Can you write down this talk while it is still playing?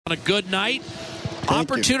On a good night.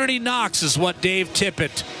 Opportunity knocks is what Dave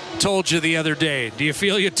Tippett told you the other day. Do you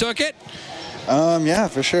feel you took it? Yeah,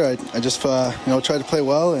 for sure. I just tried to play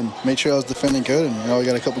well and make sure I was defending good, and we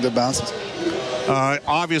got a couple good bounces.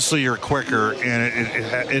 Obviously, you're quicker, and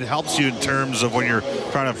it helps you in terms of when you're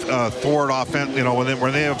trying to thwart offense.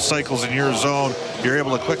 When they have cycles in your zone, you're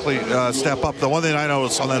able to quickly step up. The one thing I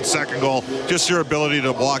noticed on that second goal, just your ability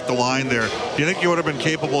to block the line there. Do you think you would have been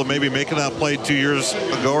capable of maybe making that play 2 years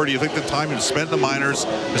ago, or do you think the time you spent in the minors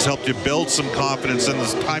has helped you build some confidence, and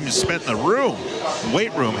the time you spent in the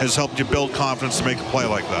weight room, has helped you build confidence to make a play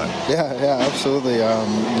like that? Yeah, absolutely.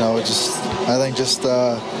 I think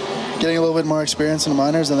getting a little bit more experience in the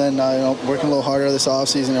minors, and then working a little harder this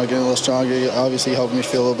offseason, getting a little stronger, obviously helped me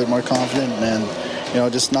feel a little bit more confident,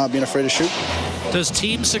 and just not being afraid to shoot. Does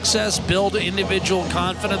team success build individual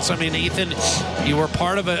confidence? I mean, Ethan, you were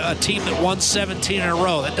part of a team that won 17 in a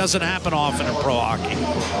row. That doesn't happen often in pro hockey.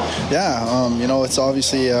 Yeah, it's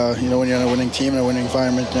obviously, when you're in a winning team and a winning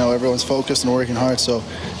environment, everyone's focused and working hard, so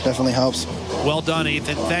definitely helps. Well done,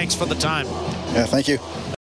 Ethan. Thanks for the time. Yeah, thank you.